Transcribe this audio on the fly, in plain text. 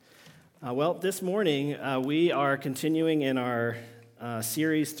This morning we are continuing in our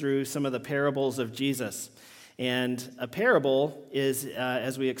series through some of the parables of Jesus. And a parable is,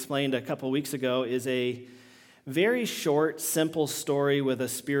 as we explained a couple weeks ago, is a very short, simple story with a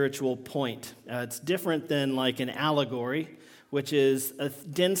spiritual point. It's different than like an allegory, which is a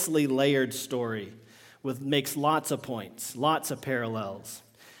densely layered story makes lots of points, lots of parallels.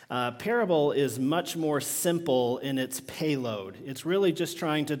 Parable is much more simple in its payload. It's really just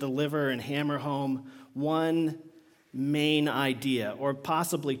trying to deliver and hammer home one main idea, or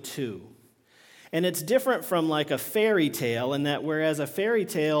possibly two. And it's different from like a fairy tale in that whereas a fairy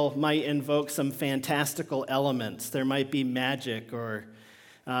tale might invoke some fantastical elements, there might be magic or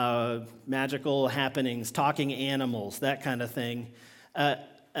magical happenings, talking animals, that kind of thing.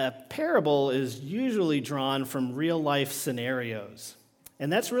 A parable is usually drawn from real-life scenarios.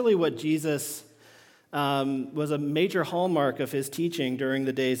 And that's really what Jesus was a major hallmark of his teaching during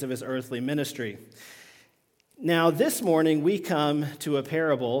the days of his earthly ministry. Now, this morning, we come to a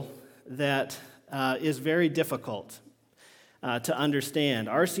parable that is very difficult to understand.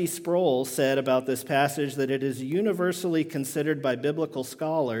 R.C. Sproul said about this passage that it is universally considered by biblical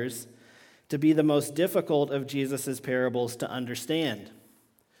scholars to be the most difficult of Jesus' parables to understand.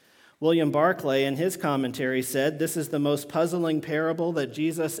 William Barclay, in his commentary, said, "This is the most puzzling parable that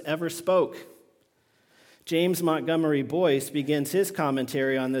Jesus ever spoke." James Montgomery Boyce begins his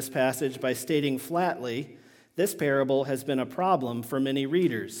commentary on this passage by stating flatly, "This parable has been a problem for many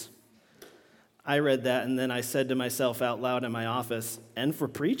readers." I read that, and then I said to myself out loud in my office, "And for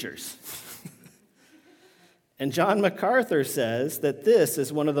preachers." And John MacArthur says that this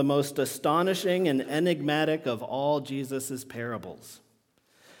is one of the most astonishing and enigmatic of all Jesus' parables.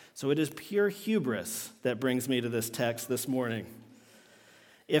 So it is pure hubris that brings me to this text this morning.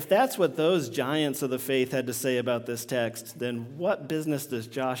 If that's what those giants of the faith had to say about this text, then what business does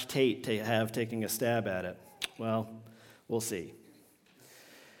Josh Tate have taking a stab at it? Well, we'll see.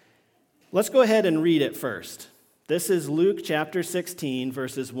 Let's go ahead and read it first. This is Luke chapter 16,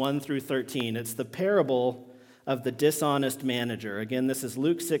 verses 1 through 13. It's the parable of the dishonest manager. Again, this is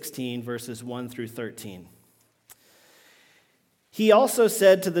Luke 16, verses 1 through 13. He also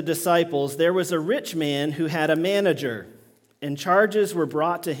said to the disciples, "There was a rich man who had a manager, and charges were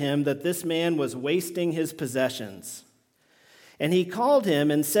brought to him that this man was wasting his possessions. And he called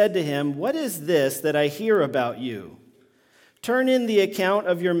him and said to him, 'What is this that I hear about you? Turn in the account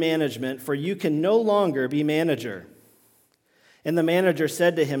of your management, for you can no longer be manager.' And the manager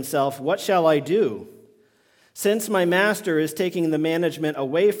said to himself, 'What shall I do? Since my master is taking the management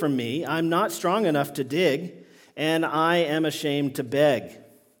away from me, I'm not strong enough to dig, and I am ashamed to beg.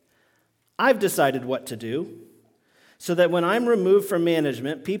 I've decided what to do, so that when I'm removed from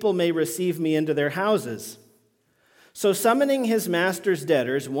management, people may receive me into their houses.' So summoning his master's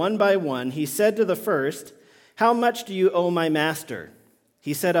debtors one by one, he said to the first, 'How much do you owe my master?'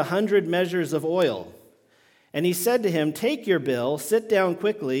 He said, 100 measures of oil. And he said to him, 'Take your bill, sit down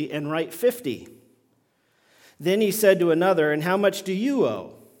quickly, and write 50. Then he said to another, 'And how much do you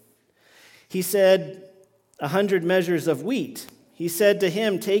owe?' He said, 100 measures of wheat. He said to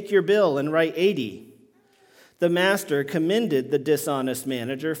him, 'Take your bill and write 80. The master commended the dishonest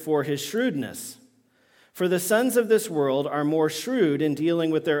manager for his shrewdness. For the sons of this world are more shrewd in dealing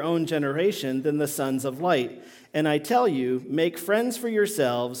with their own generation than the sons of light. And I tell you, make friends for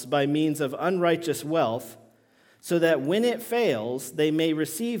yourselves by means of unrighteous wealth, so that when it fails, they may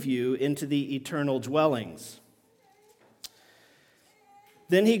receive you into the eternal dwellings.'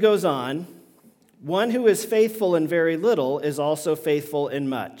 Then he goes on, 'One who is faithful in very little is also faithful in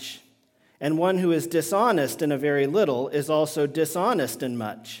much. And one who is dishonest in a very little is also dishonest in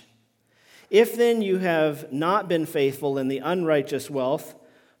much. If then you have not been faithful in the unrighteous wealth,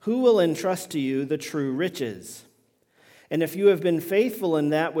 who will entrust to you the true riches? And if you have been faithful in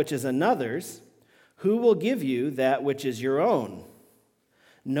that which is another's, who will give you that which is your own?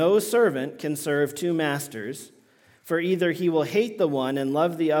 No servant can serve two masters, for either he will hate the one and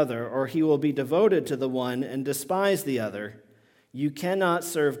love the other, or he will be devoted to the one and despise the other. You cannot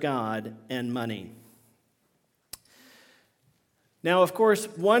serve God and money.'" Now, of course,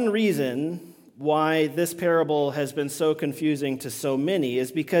 one reason why this parable has been so confusing to so many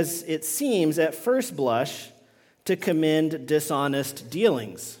is because it seems at first blush to commend dishonest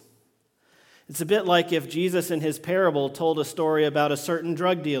dealings. It's a bit like if Jesus in his parable told a story about a certain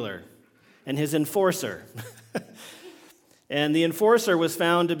drug dealer and his enforcer. And the enforcer was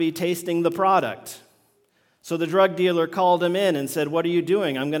found to be tasting the product. So the drug dealer called him in and said, "What are you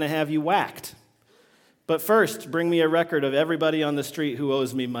doing? I'm going to have you whacked. But first, bring me a record of everybody on the street who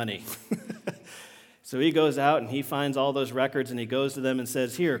owes me money." So he goes out and he finds all those records and he goes to them and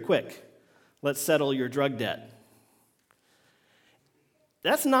says, "Here, quick, Let's settle your drug debt.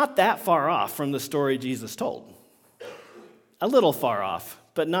 That's not that far off from the story Jesus told. A little far off,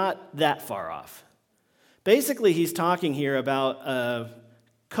 but not that far off. Basically, he's talking here about a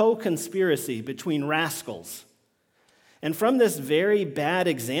co-conspiracy between rascals. And from this very bad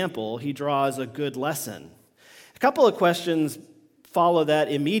example, he draws a good lesson. A couple of questions follow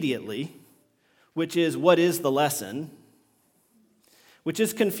that immediately, which is, what is the lesson? Which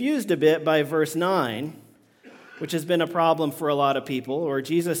is confused a bit by verse 9, which has been a problem for a lot of people, where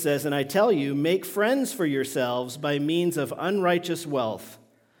Jesus says, "And I tell you, make friends for yourselves by means of unrighteous wealth,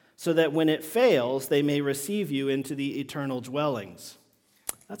 so that when it fails, they may receive you into the eternal dwellings."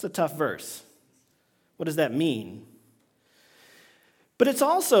 That's a tough verse. What does that mean? But it's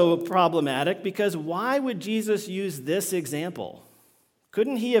also problematic because why would Jesus use this example?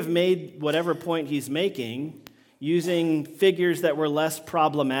 Couldn't he have made whatever point he's making using figures that were less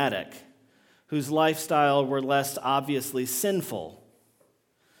problematic, whose lifestyle were less obviously sinful?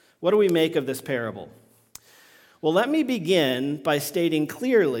 What do we make of this parable? Well, let me begin by stating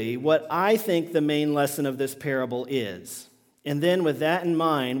clearly what I think the main lesson of this parable is. And then with that in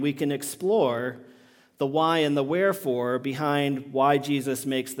mind, we can explore the why and the wherefore behind why Jesus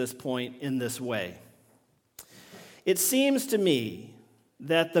makes this point in this way. It seems to me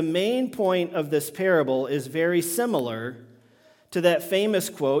that the main point of this parable is very similar to that famous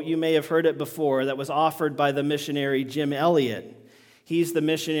quote, you may have heard it before, that was offered by the missionary Jim Elliot. He's the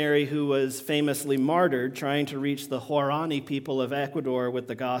missionary who was famously martyred trying to reach the Huarani people of Ecuador with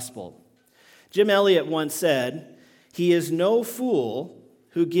the gospel. Jim Elliot once said, "He is no fool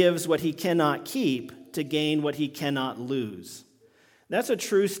who gives what he cannot keep to gain what he cannot lose." That's a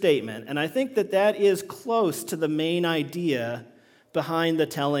true statement, and I think that that is close to the main idea behind the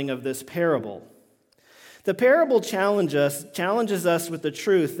telling of this parable. The parable challenges us with the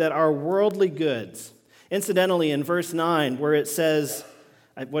truth that our worldly goods, incidentally, in verse 9, where it says,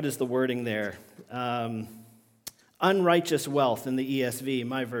 what is the wording there? Unrighteous wealth in the ESV,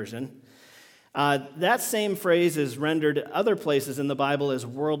 my version. That same phrase is rendered other places in the Bible as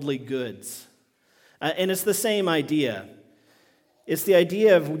worldly goods. And it's the same idea. It's the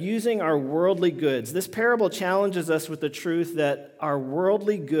idea of using our worldly goods. This parable challenges us with the truth that our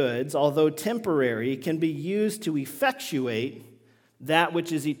worldly goods, although temporary, can be used to effectuate that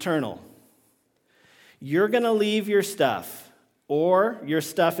which is eternal. You're going to leave your stuff, or your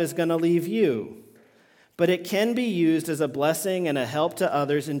stuff is going to leave you. But it can be used as a blessing and a help to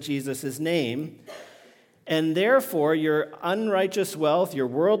others in Jesus' name. And therefore, your unrighteous wealth, your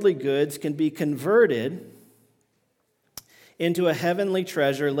worldly goods, can be converted into a heavenly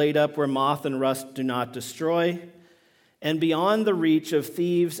treasure laid up where moth and rust do not destroy, and beyond the reach of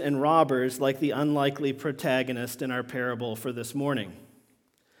thieves and robbers like the unlikely protagonist in our parable for this morning.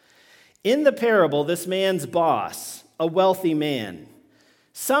 In the parable, this man's boss, a wealthy man,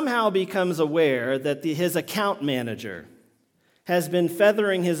 somehow becomes aware that his account manager has been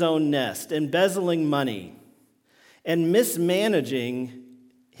feathering his own nest, embezzling money, and mismanaging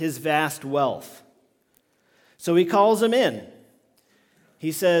his vast wealth. So he calls him in.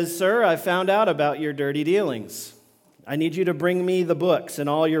 He says, "Sir, I found out about your dirty dealings. I need you to bring me the books and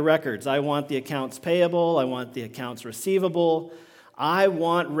all your records. I want the accounts payable. I want the accounts receivable. I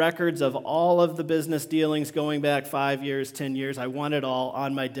want records of all of the business dealings going back 5 years, 10 years. I want it all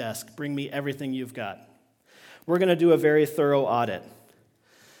on my desk. Bring me everything you've got. We're going to do a very thorough audit."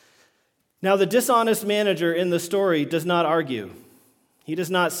 Now, the dishonest manager in the story does not argue. He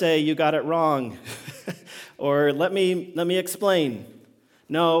does not say, "You got it wrong," or let me explain.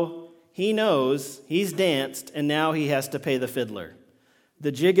 No, he knows, he's danced, and now he has to pay the fiddler.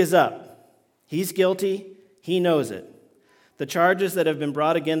 The jig is up. He's guilty, he knows it. The charges that have been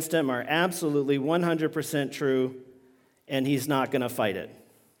brought against him are absolutely 100% true, and he's not going to fight it.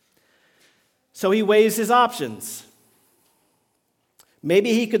 So he weighs his options.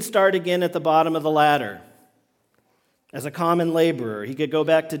 Maybe he could start again at the bottom of the ladder. As a common laborer, he could go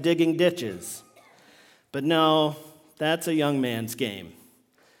back to digging ditches. But no, that's a young man's game.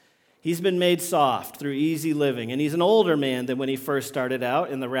 He's been made soft through easy living, and he's an older man than when he first started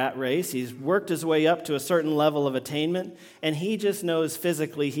out in the rat race. He's worked his way up to a certain level of attainment, and he just knows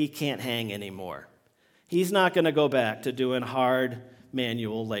physically he can't hang anymore. He's not going to go back to doing hard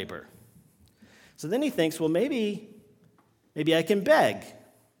manual labor. So then he thinks, well, maybe I can beg.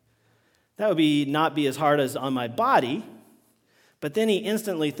 That would not be as hard as on my body. But then he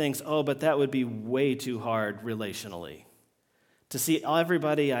instantly thinks, oh, but that would be way too hard relationally. To see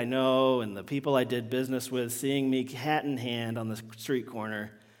everybody I know and the people I did business with seeing me hat in hand on the street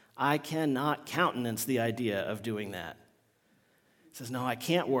corner, I cannot countenance the idea of doing that. He says, no, I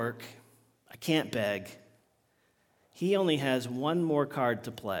can't work. I can't beg. He only has one more card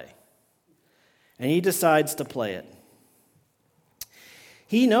to play. And he decides to play it.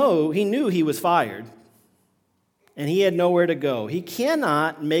 He knew he was fired, and he had nowhere to go. He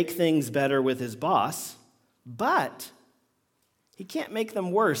cannot make things better with his boss, but he can't make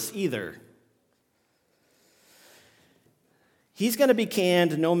them worse either. He's going to be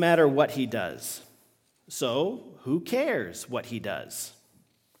canned no matter what he does. So, who cares what he does?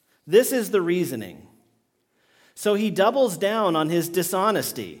 This is the reasoning. So he doubles down on his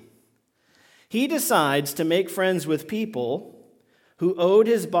dishonesty. He decides to make friends with people who owed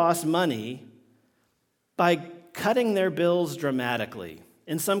his boss money by cutting their bills dramatically,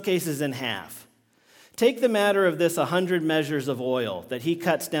 in some cases in half. Take the matter of this 100 measures of oil that he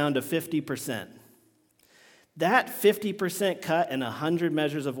cuts down to 50%. That 50% cut in 100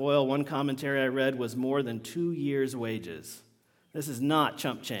 measures of oil, one commentary I read, was more than 2 years' wages. This is not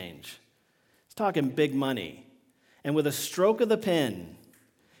chump change. He's talking big money. And with a stroke of the pen,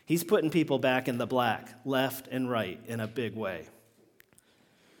 he's putting people back in the black, left and right, in a big way.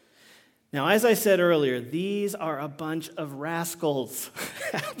 Now, as I said earlier, these are a bunch of rascals,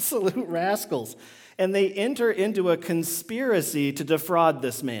 absolute rascals. And they enter into a conspiracy to defraud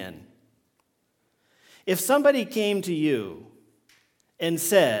this man. If somebody came to you and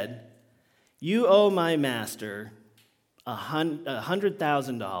said, you owe my master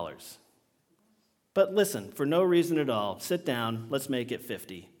 $100,000, but listen, for no reason at all, sit down, let's make it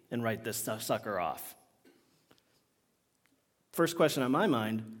 50 and write this sucker off. First question on my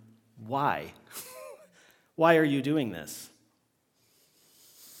mind, why? Why are you doing this?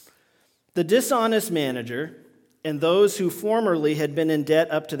 The dishonest manager and those who formerly had been in debt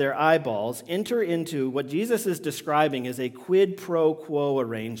up to their eyeballs enter into what Jesus is describing as a quid pro quo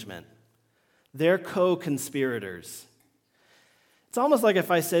arrangement. They're co-conspirators. It's almost like if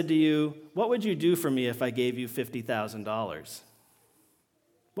I said to you, what would you do for me if I gave you $50,000?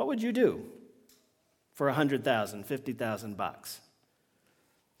 What would you do for $100,000, $50,000?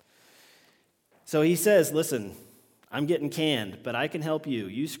 So he says, listen, I'm getting canned, but I can help you.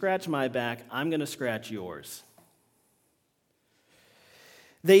 You scratch my back, I'm going to scratch yours.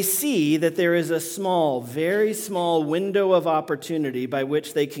 They see that there is a small, very small window of opportunity by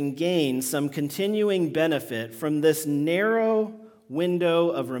which they can gain some continuing benefit from this narrow window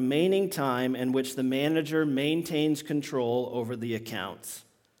of remaining time in which the manager maintains control over the accounts.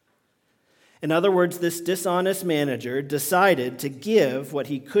 In other words, this dishonest manager decided to give what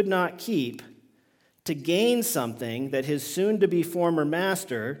he could not keep to gain something that his soon-to-be former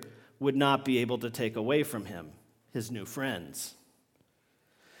master would not be able to take away from him, his new friends.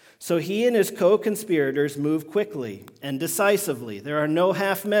 So he and his co-conspirators move quickly and decisively. There are no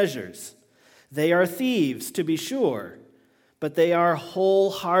half measures. They are thieves, to be sure, but they are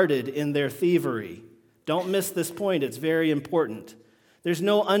wholehearted in their thievery. Don't miss this point, it's very important. There's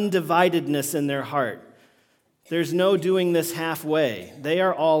no undividedness in their heart. There's no doing this halfway. They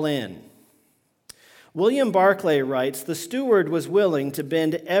are all in. William Barclay writes, the steward was willing to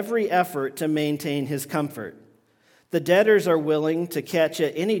bend every effort to maintain his comfort. The debtors are willing to catch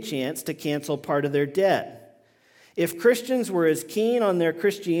at any chance to cancel part of their debt. If Christians were as keen on their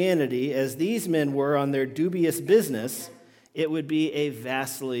Christianity as these men were on their dubious business, it would be a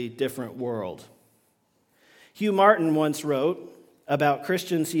vastly different world. Hugh Martin once wrote about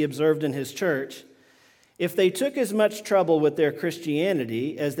Christians he observed in his church, if they took as much trouble with their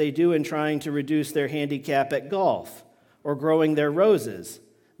Christianity as they do in trying to reduce their handicap at golf or growing their roses,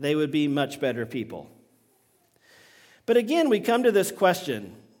 they would be much better people. But again, we come to this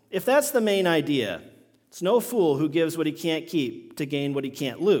question. If that's the main idea, it's no fool who gives what he can't keep to gain what he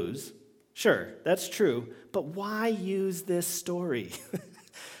can't lose. Sure, that's true, but why use this story?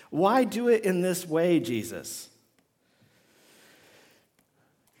 Why do it in this way, Jesus?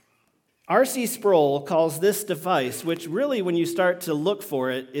 R.C. Sproul calls this device, which really, when you start to look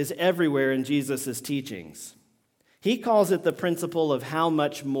for it, is everywhere in Jesus' teachings. He calls it the principle of how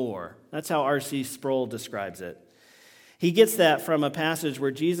much more. That's how R.C. Sproul describes it. He gets that from a passage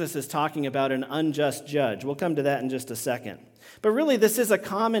where Jesus is talking about an unjust judge. We'll come to that in just a second. But really, this is a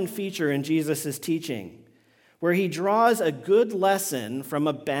common feature in Jesus' teaching, where he draws a good lesson from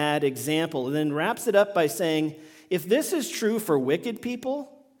a bad example and then wraps it up by saying, if this is true for wicked people,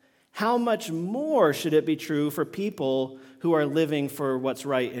 how much more should it be true for people who are living for what's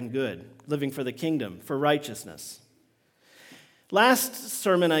right and good, living for the kingdom, for righteousness? Last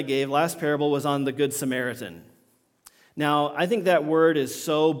sermon I gave, last parable, was on the Good Samaritan. Now, I think that word is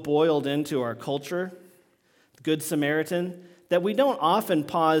so boiled into our culture, Good Samaritan, that we don't often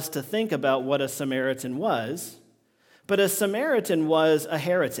pause to think about what a Samaritan was, but a Samaritan was a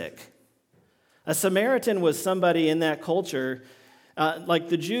heretic. A Samaritan was somebody in that culture, like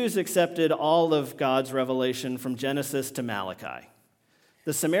the Jews accepted all of God's revelation from Genesis to Malachi.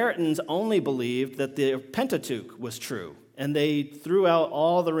 The Samaritans only believed that the Pentateuch was true, and they threw out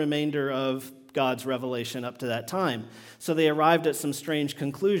all the remainder of God's revelation up to that time. So they arrived at some strange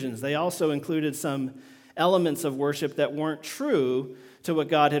conclusions. They also included some elements of worship that weren't true to what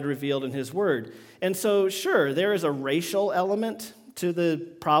God had revealed in his word. And so, sure, there is a racial element to the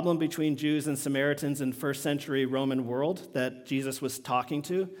problem between Jews and Samaritans in first century Roman world that Jesus was talking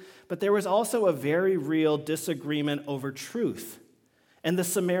to, but there was also a very real disagreement over truth. And the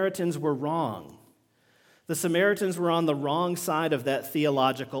Samaritans were wrong. The Samaritans were on the wrong side of that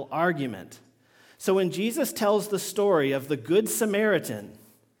theological argument. So when Jesus tells the story of the Good Samaritan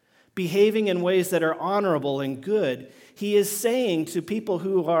behaving in ways that are honorable and good, he is saying to people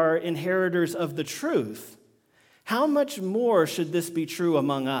who are inheritors of the truth, how much more should this be true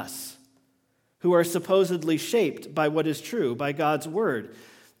among us, who are supposedly shaped by what is true, by God's word?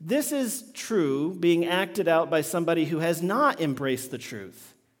 This is true being acted out by somebody who has not embraced the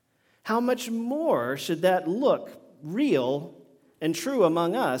truth. How much more should that look real and true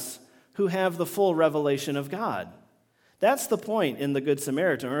among us who have the full revelation of God? That's the point in the Good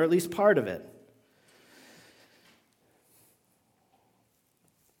Samaritan, or at least part of it.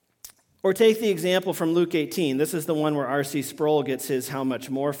 Or take the example from Luke 18. This is the one where R.C. Sproul gets his how much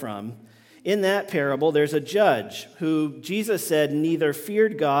more from. In that parable, there's a judge who Jesus said neither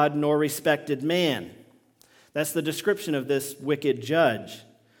feared God nor respected man. That's the description of this wicked judge.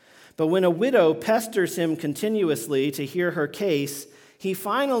 But when a widow pesters him continuously to hear her case, he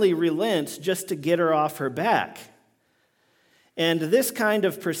finally relents just to get her off her back. And this kind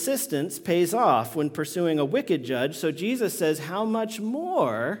of persistence pays off when pursuing a wicked judge. So Jesus says, how much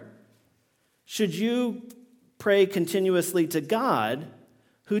more should you pray continuously to God,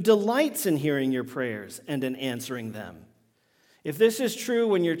 who delights in hearing your prayers and in answering them? If this is true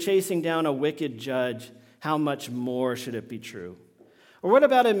when you're chasing down a wicked judge, how much more should it be true? Or what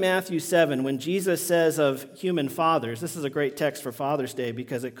about in Matthew 7 when Jesus says of human fathers, this is a great text for Father's Day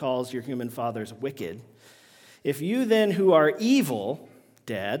because it calls your human fathers wicked. If you then who are evil,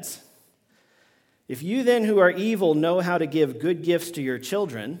 dads, if you then who are evil know how to give good gifts to your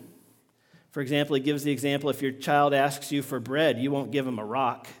children, for example, he gives the example, if your child asks you for bread, you won't give him a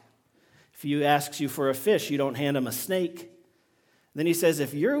rock. If he asks you for a fish, you don't hand him a snake. Then he says,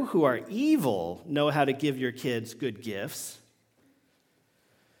 if you who are evil know how to give your kids good gifts,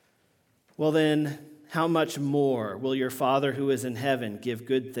 well then, how much more will your Father who is in heaven give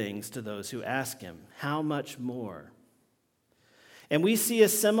good things to those who ask him? How much more? And we see a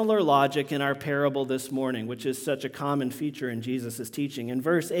similar logic in our parable this morning, which is such a common feature in Jesus' teaching. In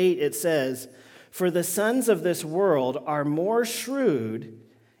verse 8, it says, "For the sons of this world are more shrewd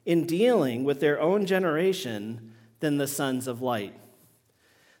in dealing with their own generation than the sons of light."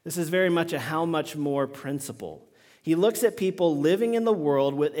 This is very much a how much more principle. He looks at people living in the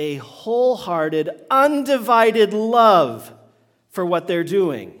world with a wholehearted, undivided love for what they're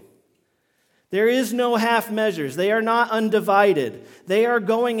doing. There is no half measures. They are not undivided. They are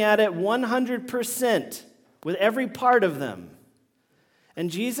going at it 100% with every part of them. And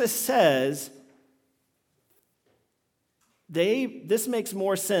Jesus says, this makes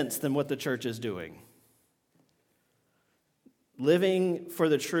more sense than what the church is doing. Living for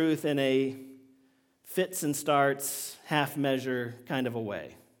the truth in a fits and starts, half measure kind of a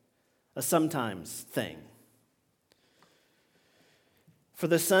way, a sometimes thing. For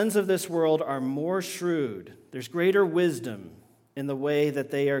the sons of this world are more shrewd. There's greater wisdom in the way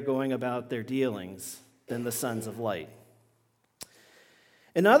that they are going about their dealings than the sons of light.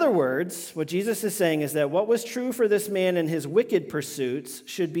 In other words, what Jesus is saying is that what was true for this man in his wicked pursuits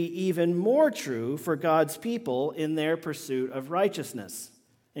should be even more true for God's people in their pursuit of righteousness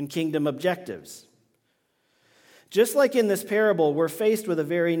and kingdom objectives. Just like in this parable, we're faced with a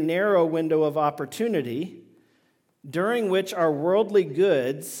very narrow window of opportunity during which our worldly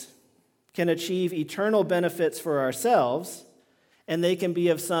goods can achieve eternal benefits for ourselves, and they can be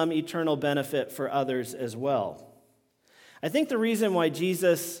of some eternal benefit for others as well. I think the reason why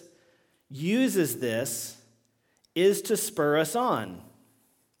Jesus uses this is to spur us on.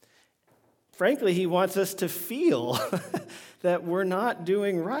 Frankly, he wants us to feel that we're not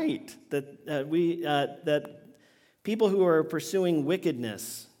doing right, that people who are pursuing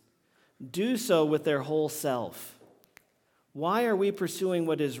wickedness do so with their whole self. Why are we pursuing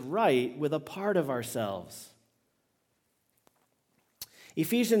what is right with a part of ourselves?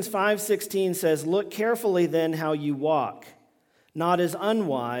 Ephesians 5:16 says, "Look carefully then how you walk, not as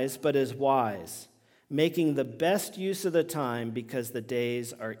unwise, but as wise, making the best use of the time because the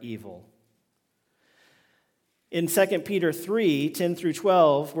days are evil." In 2 Peter 3, 10 through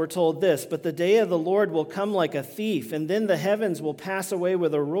 12, we're told this, "But the day of the Lord will come like a thief, and then the heavens will pass away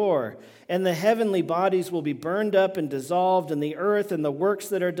with a roar, and the heavenly bodies will be burned up and dissolved, and the earth and the works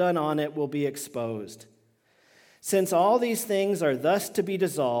that are done on it will be exposed. Since all these things are thus to be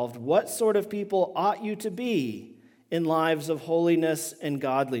dissolved, what sort of people ought you to be in lives of holiness and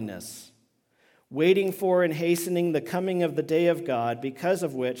godliness, waiting for and hastening the coming of the day of God, because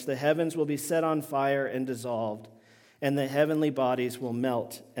of which the heavens will be set on fire and dissolved, and the heavenly bodies will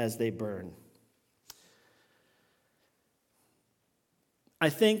melt as they burn." I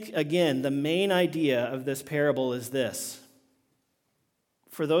think, again, the main idea of this parable is this.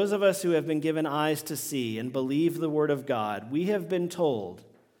 For those of us who have been given eyes to see and believe the word of God, we have been told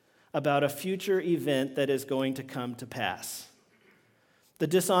about a future event that is going to come to pass. The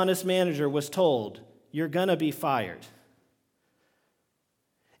dishonest manager was told, "You're going to be fired."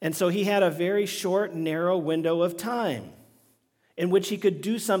 And so he had a very short, narrow window of time in which he could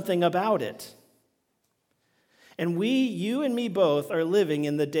do something about it. And you and me both, are living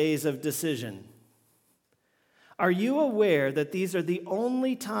in the days of decision. Are you aware that these are the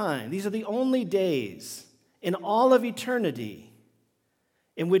only days in all of eternity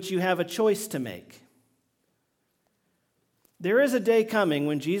in which you have a choice to make? There is a day coming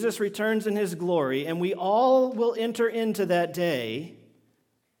when Jesus returns in his glory, and we all will enter into that day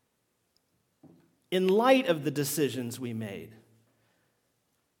in light of the decisions we made.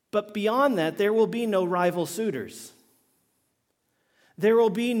 But beyond that, there will be no rival suitors. There will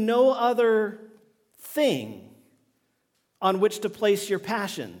be no other thing on which to place your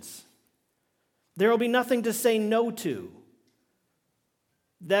passions. There will be nothing to say no to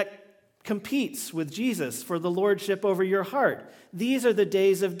that competes with Jesus for the lordship over your heart. These are the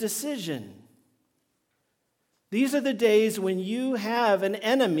days of decision. These are the days when you have an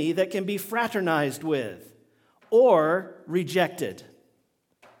enemy that can be fraternized with or rejected.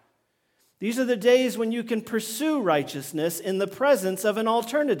 These are the days when you can pursue righteousness in the presence of an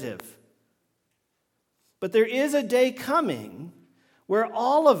alternative. But there is a day coming where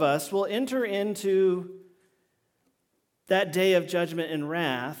all of us will enter into that day of judgment and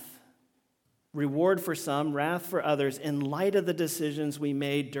wrath, reward for some, wrath for others, in light of the decisions we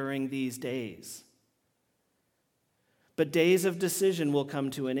made during these days. But days of decision will come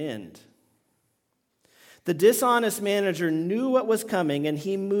to an end. The dishonest manager knew what was coming, and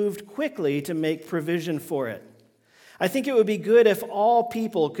he moved quickly to make provision for it. I think it would be good if all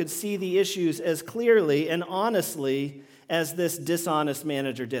people could see the issues as clearly and honestly as this dishonest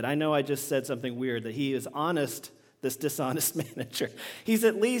manager did. I know I just said something weird, that he is honest, this dishonest manager. He's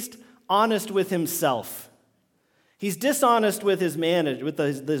at least honest with himself. He's dishonest with his manager, with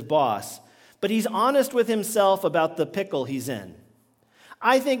his boss, but he's honest with himself about the pickle he's in.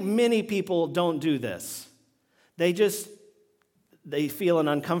 I think many people don't do this. They feel an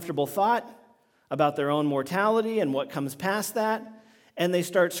uncomfortable thought about their own mortality and what comes past that, and they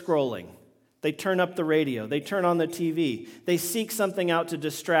start scrolling. They turn up the radio. They turn on the TV. They seek something out to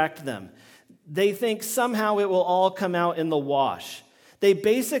distract them. They think somehow it will all come out in the wash. They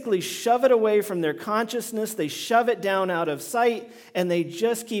basically shove it away from their consciousness, they shove it down out of sight, and they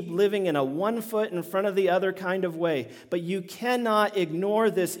just keep living in a one foot in front of the other kind of way. But you cannot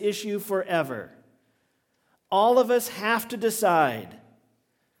ignore this issue forever. All of us have to decide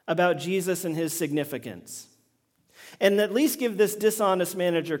about Jesus and his significance. And at least give this dishonest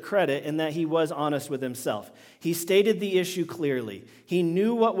manager credit in that he was honest with himself. He stated the issue clearly. He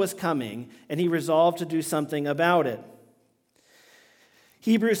knew what was coming, and he resolved to do something about it.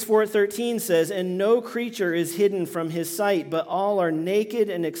 Hebrews 4:13 says, "And no creature is hidden from his sight, but all are naked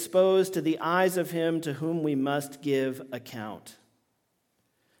and exposed to the eyes of him to whom we must give account."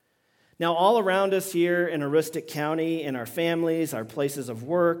 Now, all around us here in Aroostook County, in our families, our places of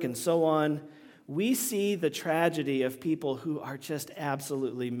work, and so on, we see the tragedy of people who are just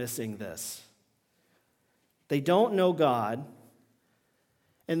absolutely missing this. They don't know God,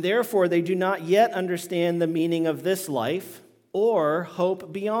 and therefore they do not yet understand the meaning of this life or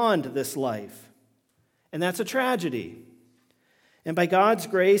hope beyond this life. And that's a tragedy. And by God's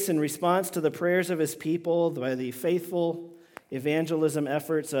grace, in response to the prayers of his people, by the faithful evangelism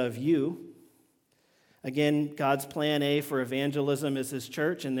efforts of you, again, God's plan A for evangelism is his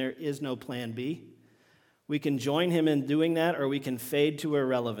church, and there is no plan B. We can join him in doing that, or we can fade to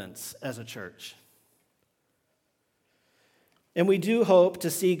irrelevance as a church. And we do hope to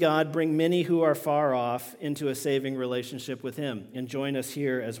see God bring many who are far off into a saving relationship with him and join us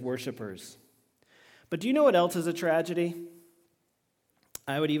here as worshipers. But do you know what else is a tragedy?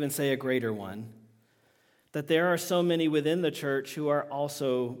 I would even say a greater one. That there are so many within the church who are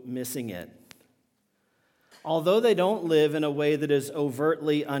also missing it. Although they don't live in a way that is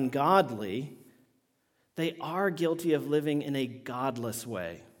overtly ungodly, they are guilty of living in a godless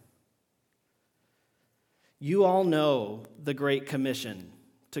way. You all know the Great Commission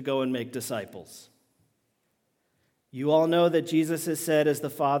to go and make disciples. You all know that Jesus has said, "As the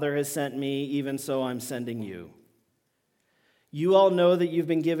Father has sent me, even so I'm sending you." You all know that you've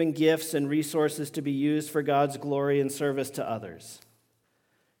been given gifts and resources to be used for God's glory and service to others.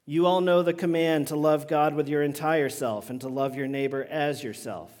 You all know the command to love God with your entire self and to love your neighbor as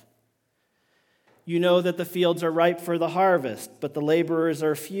yourself. You know that the fields are ripe for the harvest, but the laborers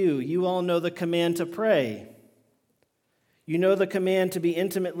are few. You all know the command to pray. You know the command to be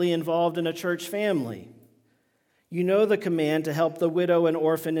intimately involved in a church family. You know the command to help the widow and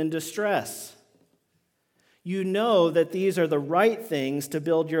orphan in distress. You know that these are the right things to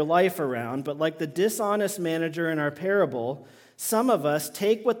build your life around, but like the dishonest manager in our parable, some of us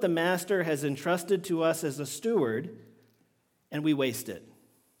take what the master has entrusted to us as a steward and we waste it.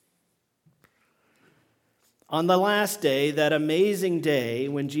 On the last day, that amazing day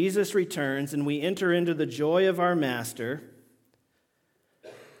when Jesus returns and we enter into the joy of our master,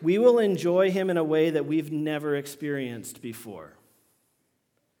 we will enjoy him in a way that we've never experienced before,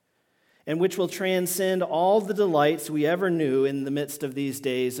 and which will transcend all the delights we ever knew in the midst of these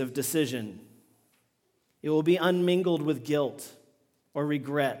days of decision. It will be unmingled with guilt or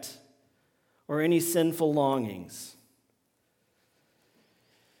regret or any sinful longings.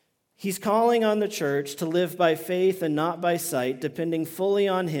 He's calling on the church to live by faith and not by sight, depending fully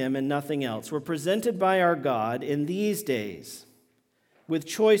on him and nothing else. We're presented by our God in these days with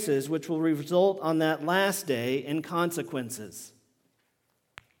choices which will result on that last day in consequences.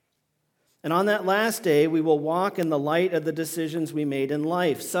 And on that last day, we will walk in the light of the decisions we made in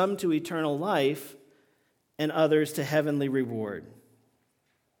life, some to eternal life and others to heavenly reward.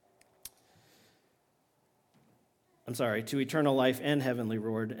 To eternal life and heavenly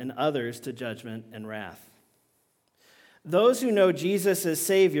reward, and others to judgment and wrath. Those who know Jesus as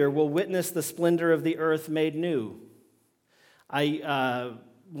Savior will witness the splendor of the earth made new. I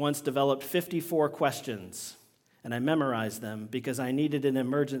once developed 54 questions, and I memorized them because I needed an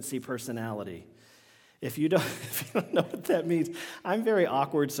emergency personality. If you don't know what that means, I'm very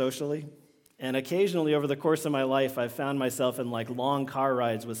awkward socially, and occasionally over the course of my life, I've found myself in long car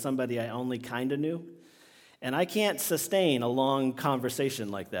rides with somebody I only kind of knew. And I can't sustain a long conversation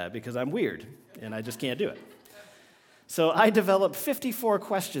like that because I'm weird, and I just can't do it. So I developed 54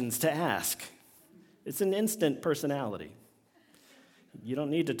 questions to ask. It's an instant personality. You don't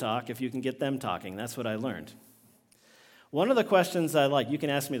need to talk if you can get them talking. That's what I learned. One of the questions I like, you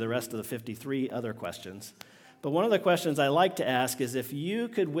can ask me the rest of the 53 other questions, but one of the questions I like to ask is, if you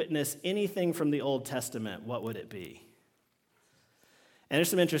could witness anything from the Old Testament, what would it be? And there's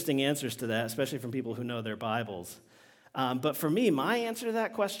some interesting answers to that, especially from people who know their Bibles. But for me, my answer to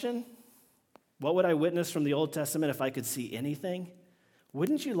that question, what would I witness from the Old Testament if I could see anything?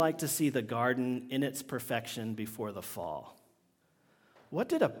 Wouldn't you like to see the garden in its perfection before the fall? What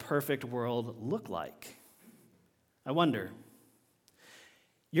did a perfect world look like? I wonder.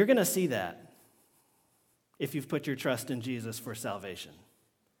 You're going to see that if you've put your trust in Jesus for salvation.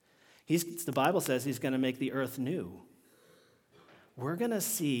 The Bible says he's going to make the earth new. We're going to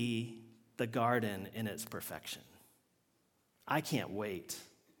see the garden in its perfection. I can't wait.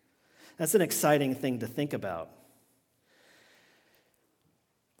 That's an exciting thing to think about.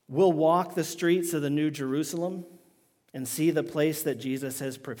 We'll walk the streets of the New Jerusalem and see the place that Jesus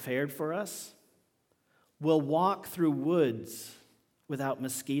has prepared for us. We'll walk through woods without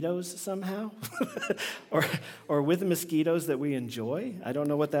mosquitoes somehow, or with mosquitoes that we enjoy. I don't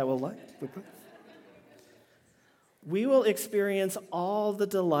know what that will look like. We will experience all the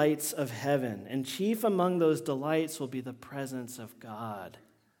delights of heaven, and chief among those delights will be the presence of God.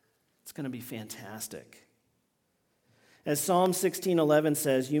 It's going to be fantastic. As Psalm 16:11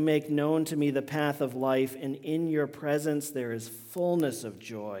 says, "You make known to me the path of life, and in your presence there is fullness of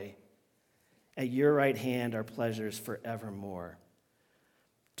joy. At your right hand are pleasures forevermore."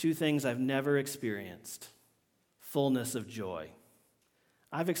 Two things I've never experienced: fullness of joy.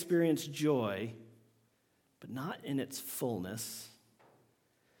 I've experienced joy, but not in its fullness.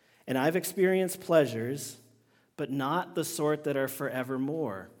 And I've experienced pleasures, but not the sort that are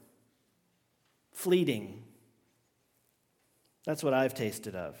forevermore. Fleeting. That's what I've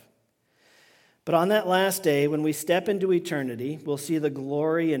tasted of. But on that last day, when we step into eternity, we'll see the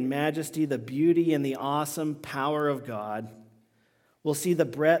glory and majesty, the beauty and the awesome power of God. We'll see the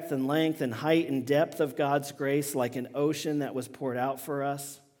breadth and length and height and depth of God's grace like an ocean that was poured out for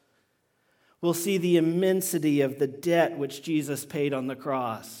us. We'll see the immensity of the debt which Jesus paid on the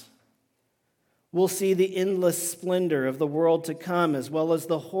cross. We'll see the endless splendor of the world to come, as well as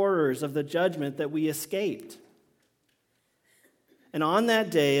the horrors of the judgment that we escaped. And on that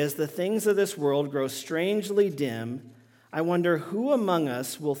day, as the things of this world grow strangely dim, I wonder who among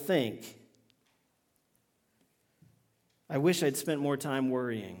us will think, I wish I'd spent more time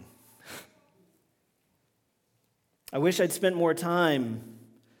worrying. I wish I'd spent more time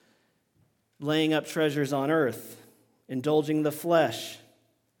laying up treasures on earth, indulging the flesh.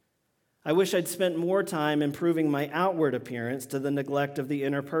 I wish I'd spent more time improving my outward appearance to the neglect of the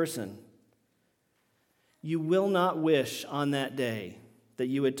inner person. You will not wish on that day that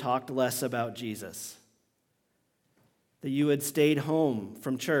you had talked less about Jesus, that you had stayed home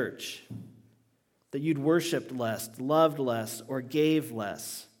from church, that you'd worshiped less, loved less, or gave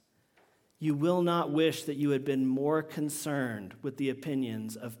less. You will not wish that you had been more concerned with the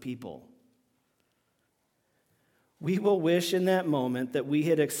opinions of people. We will wish in that moment that we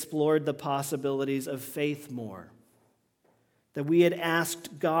had explored the possibilities of faith more, that we had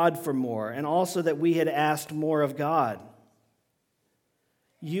asked God for more, and also that we had asked more of God.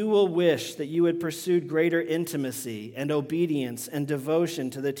 You will wish that you had pursued greater intimacy and obedience and devotion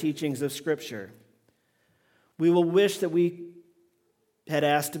to the teachings of Scripture. We will wish that we had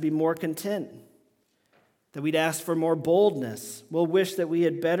asked to be more content, that we'd asked for more boldness. We'll wish that we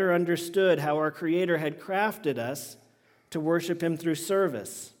had better understood how our Creator had crafted us to worship Him through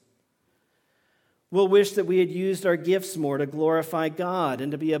service. We'll wish that we had used our gifts more to glorify God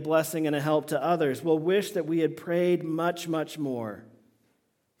and to be a blessing and a help to others. We'll wish that we had prayed much, much more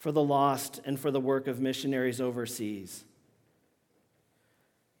for the lost and for the work of missionaries overseas.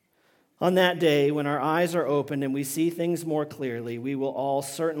 On that day, when our eyes are opened and we see things more clearly, we will all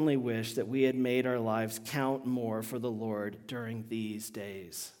certainly wish that we had made our lives count more for the Lord during these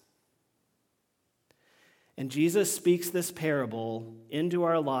days. And Jesus speaks this parable into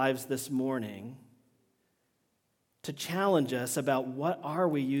our lives this morning to challenge us about what are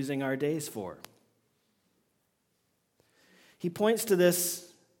we using our days for. He points to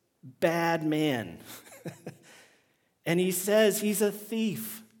this bad man, and he says he's a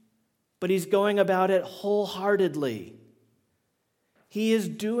thief. But he's going about it wholeheartedly. He is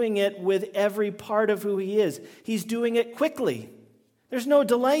doing it with every part of who he is. He's doing it quickly. There's no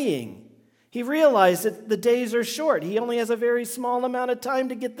delaying. He realized that the days are short. He only has a very small amount of time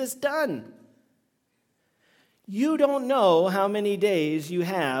to get this done. You don't know how many days you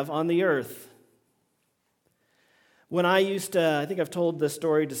have on the earth. When I think I've told this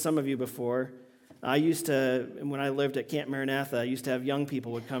story to some of you before. When I lived at Camp Maranatha, I used to have young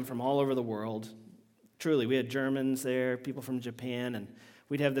people would come from all over the world. Truly, we had Germans there, people from Japan, and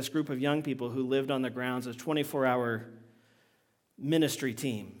we'd have this group of young people who lived on the grounds, a 24-hour ministry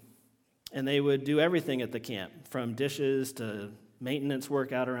team. And they would do everything at the camp, from dishes to maintenance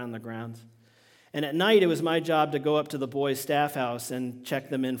work out around the grounds. And at night, it was my job to go up to the boys' staff house and check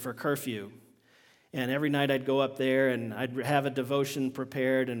them in for curfew. And every night I'd go up there and I'd have a devotion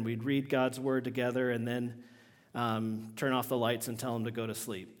prepared and we'd read God's word together and then turn off the lights and tell them to go to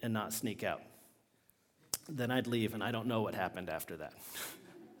sleep and not sneak out. Then I'd leave and I don't know what happened after that.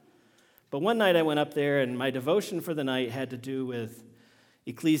 But one night I went up there and my devotion for the night had to do with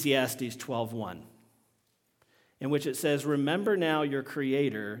Ecclesiastes 12:1, in which it says, "Remember now your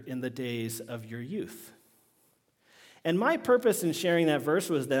Creator in the days of your youth." And my purpose in sharing that verse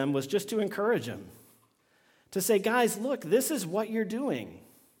with them was just to encourage them. To say, guys, look, this is what you're doing.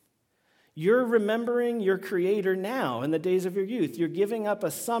 You're remembering your Creator now in the days of your youth. You're giving up a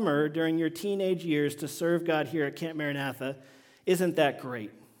summer during your teenage years to serve God here at Camp Maranatha. Isn't that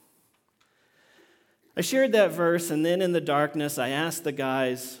great? I shared that verse, and then in the darkness, I asked the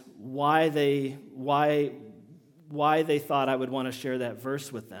guys why they thought I would want to share that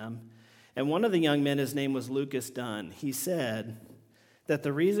verse with them. And one of the young men, his name was Lucas Dunn, he said that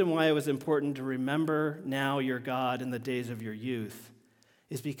the reason why it was important to remember now your God in the days of your youth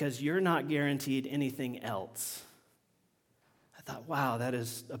is because you're not guaranteed anything else. I thought, wow, that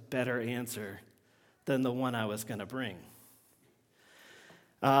is a better answer than the one I was going to bring.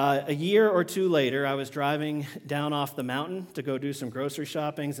 A year or two later, I was driving down off the mountain to go do some grocery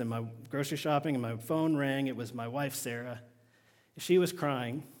shopping, and my phone rang. It was my wife, Sarah. She was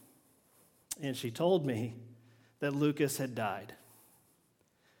crying, and she told me that Lucas had died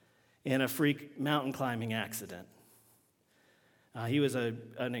in a freak mountain climbing accident. He was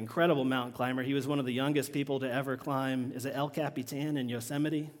an incredible mountain climber. He was one of the youngest people to ever climb, is it El Capitan in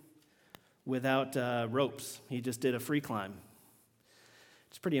Yosemite? Without ropes. He just did a free climb.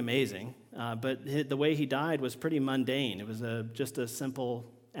 It's pretty amazing. But the way he died was pretty mundane. It was just a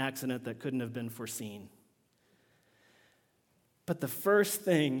simple accident that couldn't have been foreseen. But the first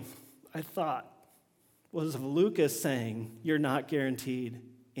thing I thought was of Lucas saying, you're not guaranteed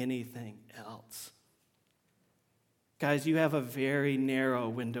anything else. Guys, you have a very narrow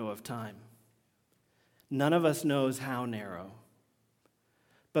window of time. None of us knows how narrow.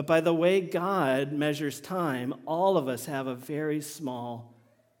 But by the way God measures time, all of us have a very small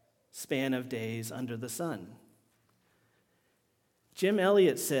span of days under the sun. Jim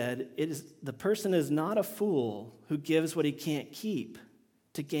Elliot said, the person is not a fool who gives what he can't keep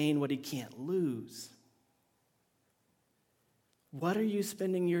to gain what he can't lose. What are you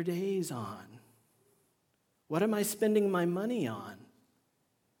spending your days on? What am I spending my money on?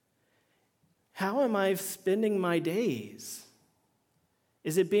 How am I spending my days?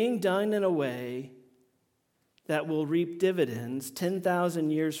 Is it being done in a way that will reap dividends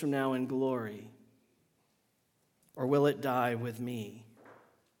 10,000 years from now in glory? Or will it die with me?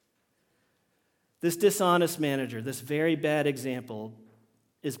 This dishonest manager, this very bad example,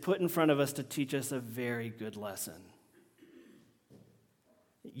 is put in front of us to teach us a very good lesson.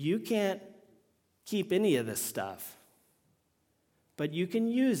 You can't keep any of this stuff, but you can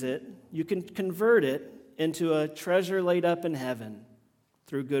use it, you can convert it into a treasure laid up in heaven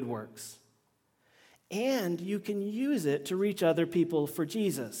through good works. And you can use it to reach other people for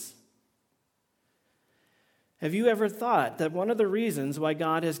Jesus. Have you ever thought that one of the reasons why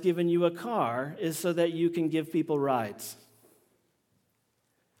God has given you a car is so that you can give people rides?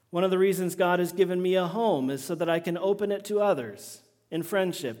 One of the reasons God has given me a home is so that I can open it to others in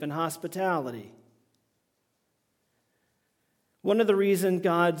friendship and hospitality. One of the reasons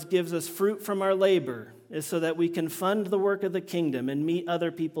God gives us fruit from our labor is so that we can fund the work of the kingdom and meet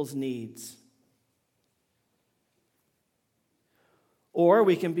other people's needs. Or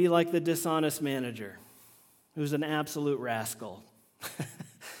we can be like the dishonest manager, who's an absolute rascal,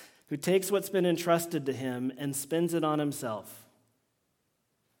 who takes what's been entrusted to him and spends it on himself.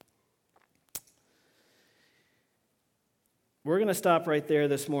 We're going to stop right there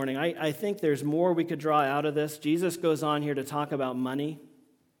this morning. I think there's more we could draw out of this. Jesus goes on here to talk about money.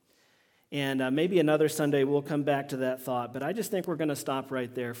 And maybe another Sunday we'll come back to that thought. But I just think we're going to stop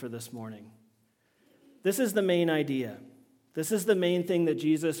right there for this morning. This is the main idea. This is the main thing that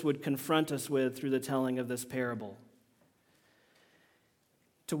Jesus would confront us with through the telling of this parable.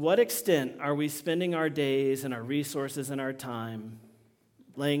 To what extent are we spending our days and our resources and our time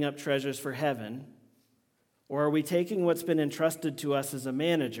laying up treasures for heaven? Or are we taking what's been entrusted to us as a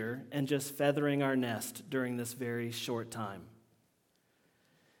manager and just feathering our nest during this very short time?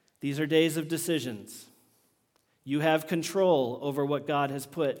 These are days of decisions. You have control over what God has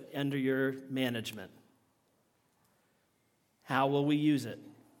put under your management. How will we use it?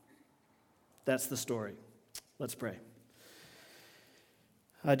 That's the story. Let's pray.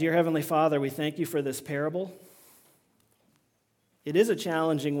 Dear Heavenly Father, we thank you for this parable. It is a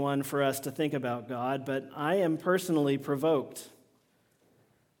challenging one for us to think about, God, but I am personally provoked.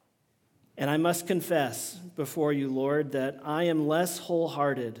 And I must confess before you, Lord, that I am less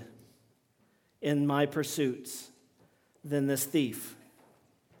wholehearted in my pursuits than this thief.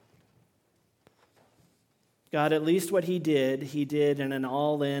 God, at least what he did in an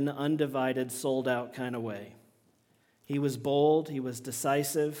all-in, undivided, sold-out kind of way. He was bold, he was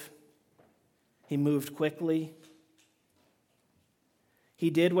decisive, he moved quickly. He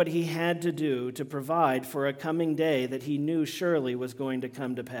did what he had to do to provide for a coming day that he knew surely was going to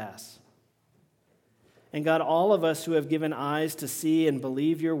come to pass. And God, all of us who have given eyes to see and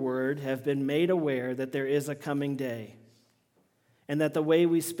believe your word have been made aware that there is a coming day and that the way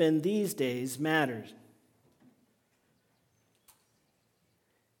we spend these days matters.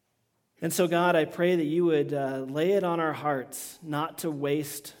 And so, God, I pray that you would lay it on our hearts not to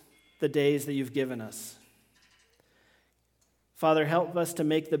waste the days that you've given us. Father, help us to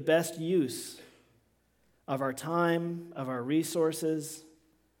make the best use of our time, of our resources,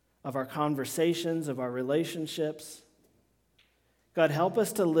 of our conversations, of our relationships. God, help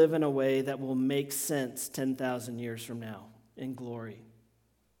us to live in a way that will make sense 10,000 years from now in glory.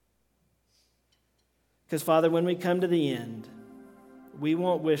 Because, Father, when we come to the end, we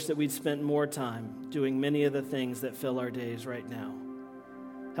won't wish that we'd spent more time doing many of the things that fill our days right now.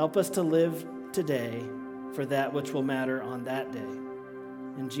 Help us to live today for that which will matter on that day.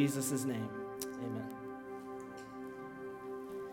 In Jesus' name, amen.